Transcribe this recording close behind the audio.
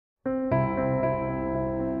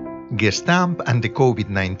Gestamp and the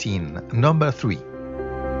COVID-19, number 3.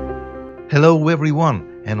 Hello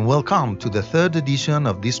everyone, and welcome to the third edition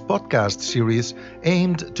of this podcast series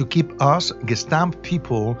aimed to keep us Gestamp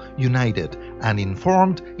people united and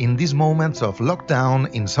informed in these moments of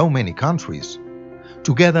lockdown in so many countries.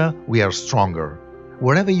 Together we are stronger.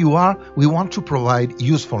 Wherever you are, we want to provide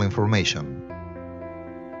useful information.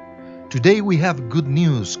 Today we have good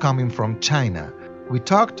news coming from China. We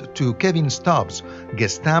talked to Kevin Stobbs,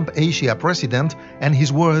 Gestamp Asia president, and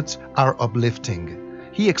his words are uplifting.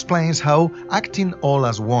 He explains how acting all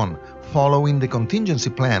as one, following the contingency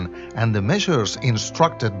plan and the measures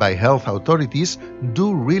instructed by health authorities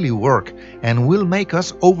do really work and will make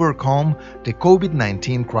us overcome the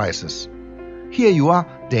COVID-19 crisis. Here you are,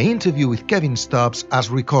 the interview with Kevin Stobbs as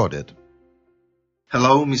recorded.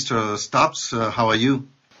 Hello, Mr. Stobbs. How are you?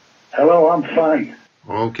 Hello, I'm fine.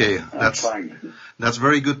 Okay, fine. That's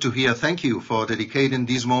very good to hear. Thank you for dedicating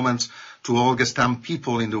these moments to all Gestamp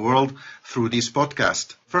people in the world through this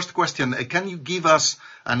podcast. First question, can you give us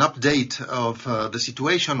an update of the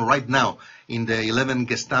situation right now in the 11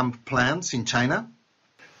 Gestamp plants in China?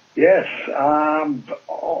 Yes,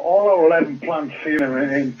 all our 11 plants here,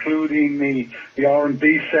 including the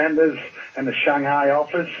R&D centers and the Shanghai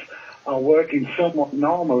office, are working somewhat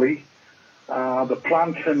normally. The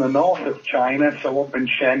plants in the north of China, so up in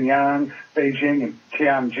Shenyang, Beijing and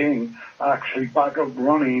Tianjin, are actually back up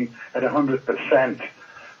running at 100%.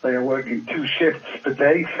 They are working 2 shifts per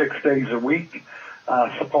day, 6 days a week,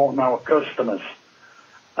 supporting our customers.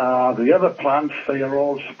 The other plants, they are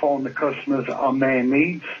all supporting the customers on their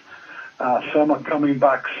needs. Some are coming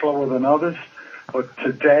back slower than others, but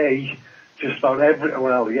today, just about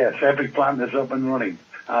every plant is up and running,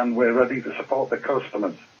 and we're ready to support the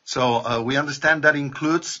customers. So we understand that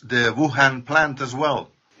includes the Wuhan plant as well.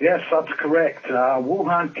 Yes, that's correct.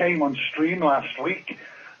 Wuhan came on stream last week.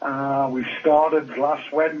 We started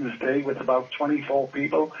last Wednesday with about 24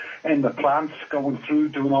 people in the plants going through,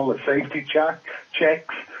 doing all the safety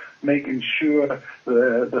checks, making sure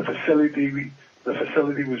the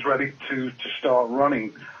facility was ready to start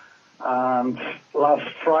running. And last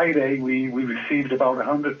Friday we received about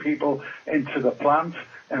 100 people into the plant,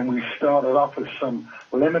 and we started off with some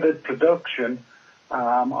limited production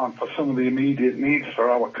for some of the immediate needs for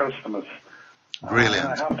our customers. Brilliant.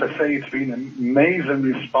 I have to say it's been an amazing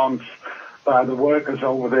response by the workers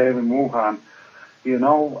over there in Wuhan. You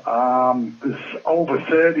know, there's over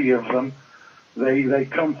 30 of them. They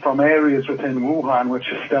come from areas within Wuhan which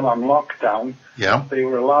are still on lockdown. Yeah. They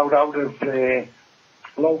were allowed out of their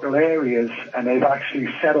local areas, and they've actually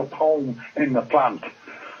set up home in the plant.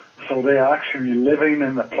 So they're actually living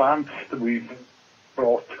in the plant. We've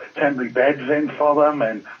brought temporary beds in for them,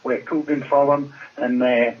 and we're cooking for them, and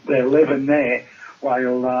they're living there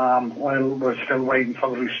while we're still waiting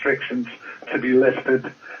for the restrictions to be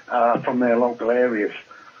lifted from their local areas.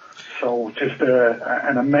 So just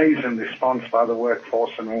an amazing response by the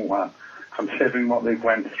workforce in Wuhan, considering what they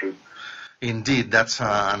went through. Indeed, that's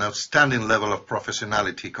an outstanding level of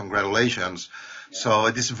professionality. Congratulations. So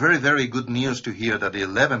it is very, very good news to hear that the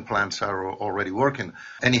 11 plants are already working.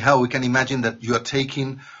 Anyhow, we can imagine that you are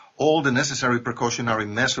taking all the necessary precautionary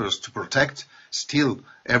measures to protect still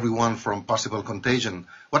everyone from possible contagion.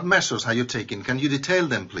 What measures are you taking? Can you detail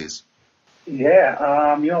them, please?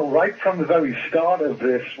 Yeah, right from the very start of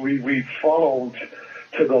this, we followed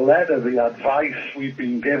to the letter the advice we've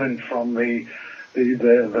been given from the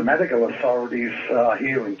medical authorities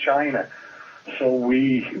here in China. So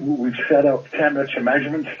we've set up temperature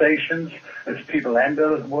measurement stations as people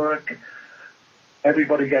enter work.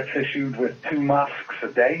 Everybody gets issued with 2 masks a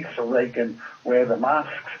day so they can wear the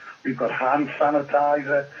masks. We've got hand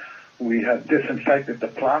sanitizer. We have disinfected the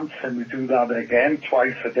plants, and we do that again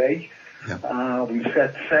twice a day. Yeah. We've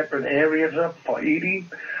set separate areas up for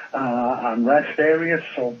eating and rest areas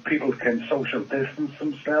so people can social distance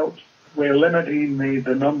themselves. We're limiting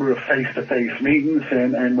the number of face-to-face meetings,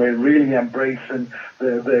 and we're really embracing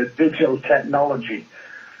the digital technology.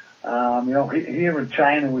 Here in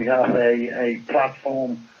China we have a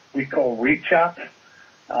platform we call WeChat.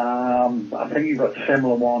 I think you've got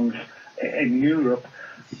similar ones in Europe.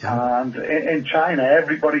 Yeah. And in China,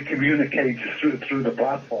 everybody communicates through the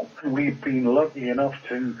platform. We've been lucky enough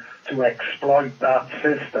to exploit that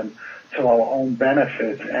system to our own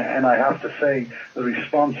benefit, and I have to say the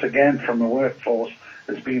response again from the workforce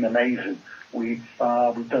has been amazing. We've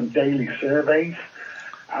done daily surveys,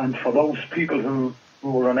 and for those people who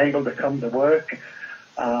were unable to come to work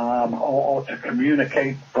or to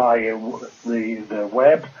communicate via the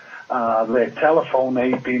web, their telephone,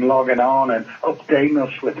 they've been logging on and updating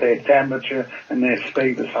us with their temperature and their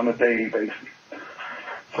status on a daily basis.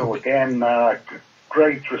 So again,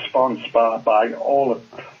 great response by all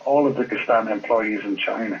of the Gestamp employees in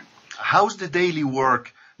China. How's the daily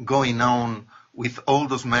work going on with all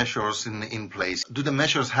those measures in place? Do the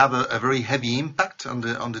measures have a very heavy impact on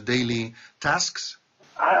the daily tasks?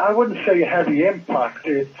 I wouldn't say a heavy impact.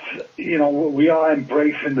 It's, we are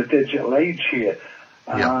embracing the digital age here.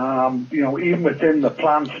 Yeah. Even within the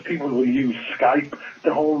plants, people will use Skype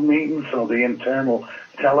to hold meetings or the internal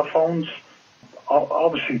telephones.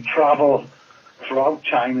 Obviously, travel throughout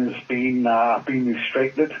China has been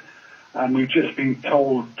restricted, and we've just been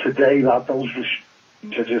told today that those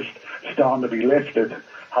restrictions are just starting to be lifted.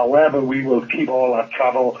 However, we will keep all our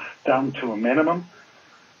travel down to a minimum.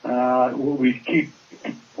 We keep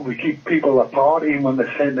people apart even when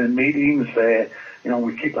they're sitting in meetings.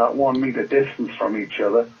 We keep that 1 meter distance from each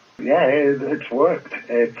other. Yeah, it's worked.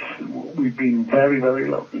 We've been very, very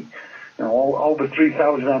lucky. Over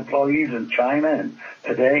 3,000 employees in China, and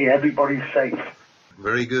today everybody's safe.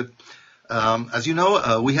 Very good. As you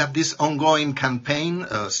know, we have this ongoing campaign,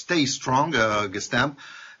 Stay Strong, Gestamp,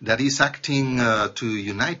 that is acting to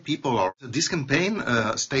unite people. This campaign,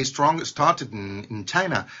 Stay Strong, started in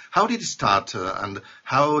China. How did it start, and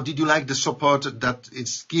how did you like the support that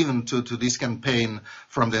is given to this campaign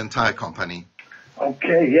from the entire company?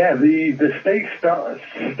 Okay, yeah, the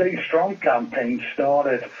Stay Strong campaign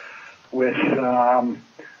started with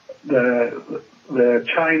the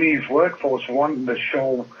Chinese workforce wanting to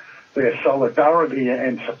show their solidarity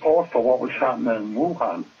and support for what was happening in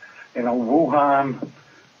Wuhan. Wuhan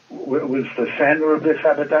was the center of this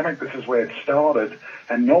epidemic. This is where it started,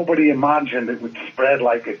 and nobody imagined it would spread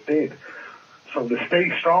like it did. So the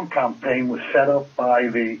Stay Strong campaign was set up by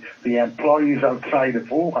the employees outside of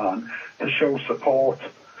Wuhan to show support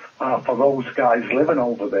for those guys living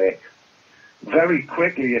over there. Very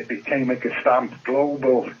quickly, it became a Gestamp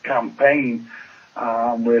global campaign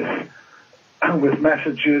with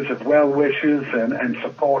messages of well wishes and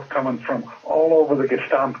support coming from all over the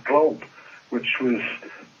Gestamp globe, which was,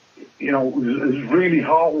 was really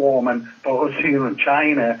heartwarming for us here in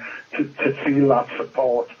China to feel that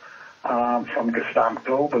support from Gestamp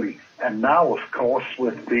globally. And now, of course,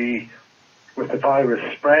 with the virus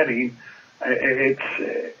spreading,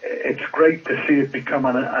 it's great to see it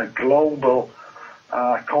becoming a global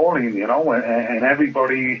calling, and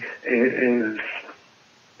everybody is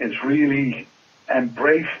really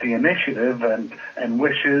embraced the initiative and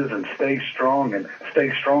wishes and stay strong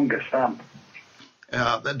Gestamp.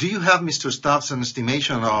 Do you have, Mr. Stobbs, an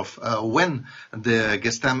estimation of when the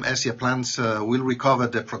Gestamp Asia plants will recover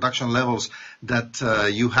the production levels that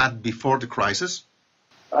you had before the crisis?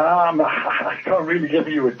 I can't really give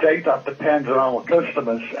you a date. That depends on our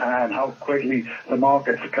customers and how quickly the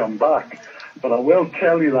markets come back. But I will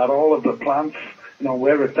tell you that all of the plants,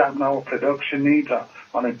 we're adapting our production needs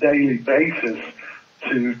on a daily basis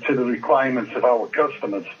to the requirements of our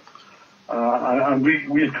customers. And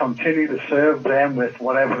we'll continue to serve them with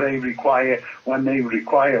whatever they require when they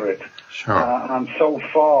require it. Sure. And so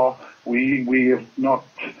far, we have not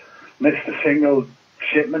missed a single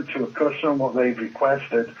shipment to a customer what they've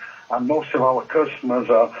requested. And most of our customers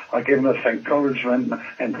are giving us encouragement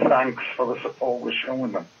and thanks for the support we're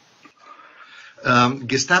showing them.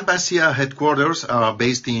 Gestamp Asia headquarters are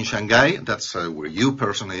based in Shanghai. That's where you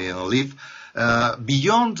personally live.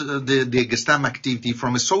 Beyond the Gestamp activity,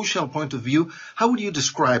 from a social point of view, how would you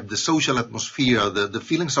describe the social atmosphere, the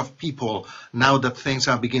feelings of people now that things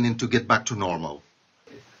are beginning to get back to normal?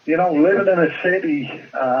 Living in a city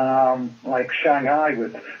like Shanghai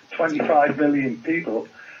with 25 million people,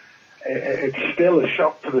 it's still a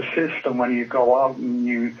shock to the system when you go out and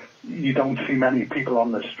you don't see many people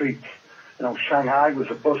on the streets. Shanghai was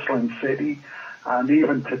a bustling city, and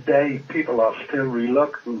even today people are still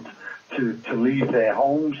reluctant to leave their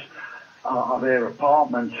homes or their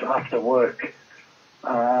apartments after work.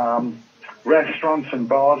 Restaurants and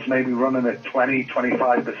bars may be running at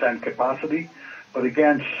 20-25% capacity, but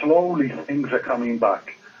again, slowly things are coming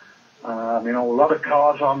back. A lot of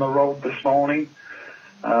cars on the road this morning,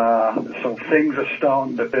 so things are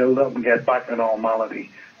starting to build up and get back to normality.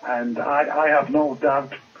 And I have no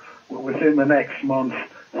doubt within the next month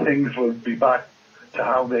things will be back to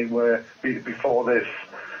how they were before this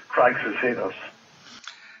crisis hit us.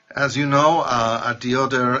 As you know, at the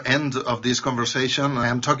other end of this conversation, I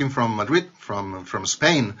am talking from Madrid, from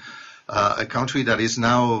Spain, a country that is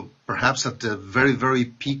now perhaps at the very, very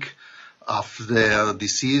peak of the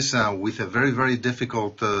disease, with a very, very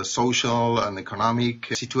difficult social and economic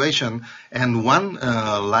situation. And one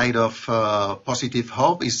light of positive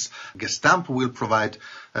hope is Gestamp will provide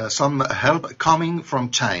some help coming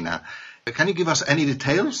from China. Can you give us any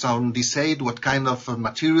details on this aid? What kind of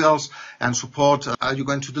materials and support are you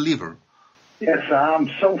going to deliver? Yes,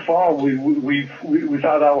 so far we've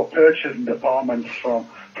had our purchasing departments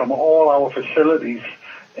from all our facilities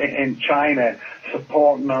in China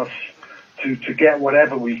supporting us to get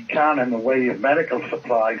whatever we can in the way of medical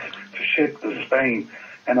supplies to ship to Spain.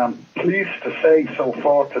 And I'm pleased to say so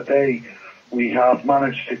far today we have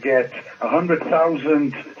managed to get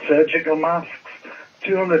 100,000 surgical masks,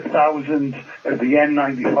 200,000 of the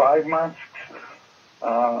N95 masks,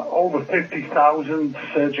 over 50,000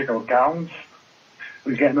 surgical gowns.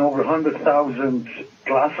 We're getting over 100,000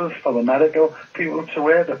 glasses for the medical people to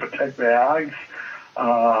wear to protect their eyes,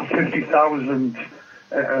 50,000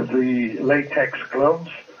 of the latex gloves.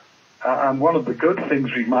 And one of the good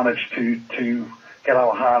things we managed to get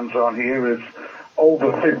our hands on here is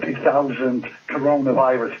over 50,000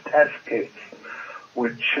 coronavirus test kits,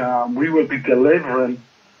 which we will be delivering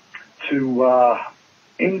to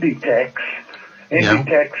Inditex.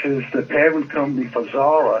 Inditex is the parent company for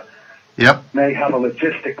Zara. Yep. They have a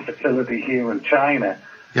logistic facility here in China.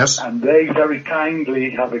 Yes. And they very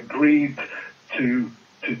kindly have agreed to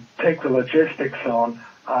take the logistics on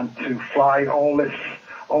and to fly all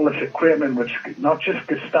this equipment, which not just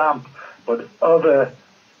Gestamp, but other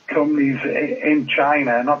companies in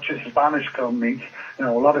China, not just Spanish companies. You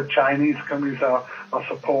know, a lot of Chinese companies are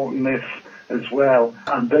supporting this as well,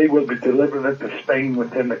 and they will be delivering it to Spain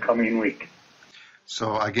within the coming week.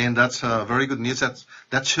 So again, that's very good news.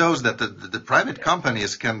 That shows that the private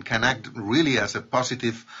companies can act really as a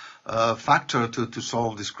positive factor to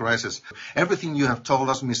solve this crisis. Everything you have told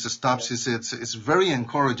us, Mr. Stobbs, is very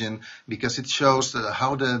encouraging because it shows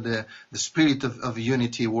how the spirit of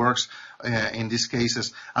unity works in these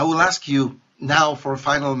cases. I will ask you now for a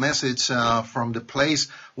final message from the place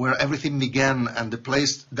where everything began and the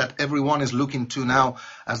place that everyone is looking to now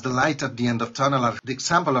as the light at the end of tunnel, the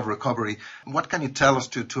example of recovery. What can you tell us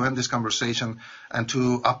to end this conversation and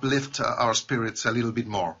to uplift our spirits a little bit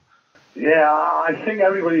more? Yeah, I think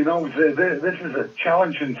everybody knows this is a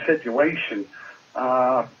challenging situation,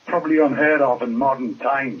 probably unheard of in modern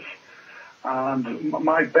times. And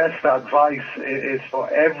my best advice is for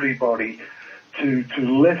everybody to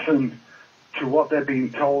listen to what they're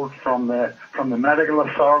being told from the medical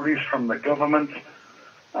authorities, from the government,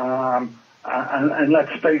 and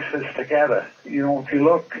let's face this together. You know, if you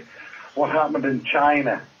look what happened in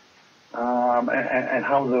China and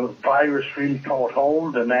how the virus really caught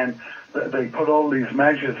hold, and then they put all these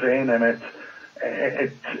measures in, and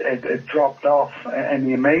it dropped off. And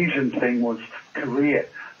the amazing thing was Korea.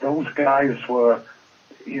 Those guys were,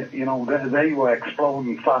 you know, they were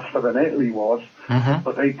exploding faster than Italy was. Mm-hmm.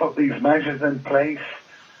 But they put these measures in place,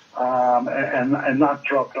 and that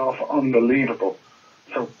dropped off unbelievable.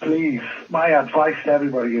 So please, my advice to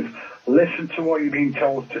everybody is listen to what you're being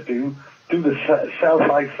told to do the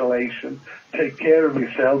self-isolation, take care of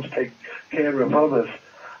yourselves, take care of others.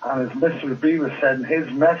 And as Mr. Abiva said in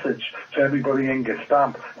his message to everybody in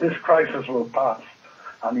Gestamp, this crisis will pass.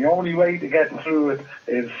 And the only way to get through it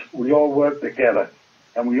is we all work together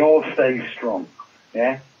and we all stay strong.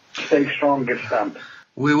 Yeah? Stay strong, Gestamp.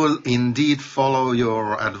 We will indeed follow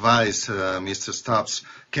your advice, Mr. Stobbs.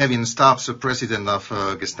 Kevin Stobbs, the president of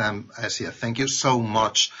Gestamp Asia. Thank you so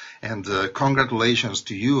much, and congratulations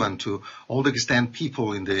to you and to all the Gestamp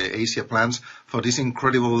people in the Asia plants for this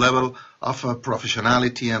incredible level of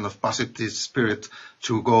professionality and of positive spirit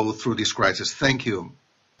to go through this crisis. Thank you.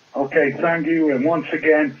 Okay, thank you, and once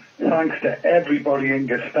again, thanks to everybody in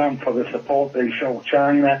Gestamp for the support they show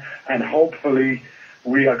China, and hopefully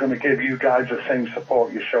we are going to give you guys the same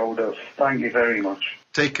support you showed us. Thank you very much.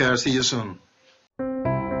 Take care. See you soon.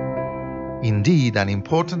 Indeed, an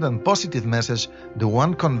important and positive message, the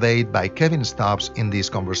one conveyed by Kevin Stobbs in this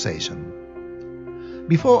conversation.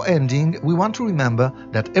 Before ending, we want to remember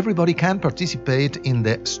that everybody can participate in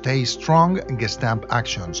the Stay Strong Gestamp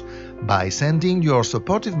actions by sending your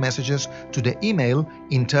supportive messages to the email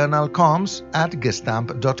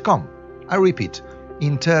internalcomms@gestamp.com. I repeat,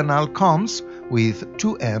 internalcomms with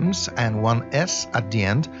 2 M's and 1 S at the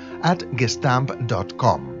end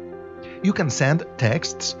 @gestamp.com. You can send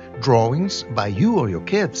texts, drawings by you or your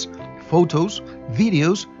kids, photos,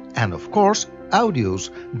 videos, and of course,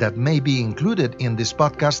 audios that may be included in these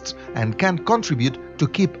podcasts and can contribute to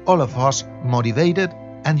keep all of us motivated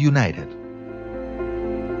and united.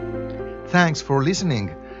 Thanks for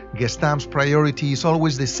listening. Gestamp's priority is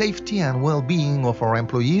always the safety and well-being of our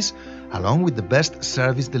employees, along with the best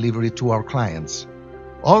service delivery to our clients.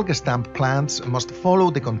 All Gestamp plants must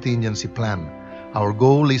follow the contingency plan. Our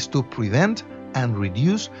goal is to prevent and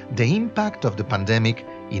reduce the impact of the pandemic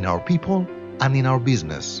in our people and in our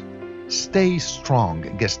business. Stay strong,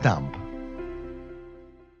 Gestamp.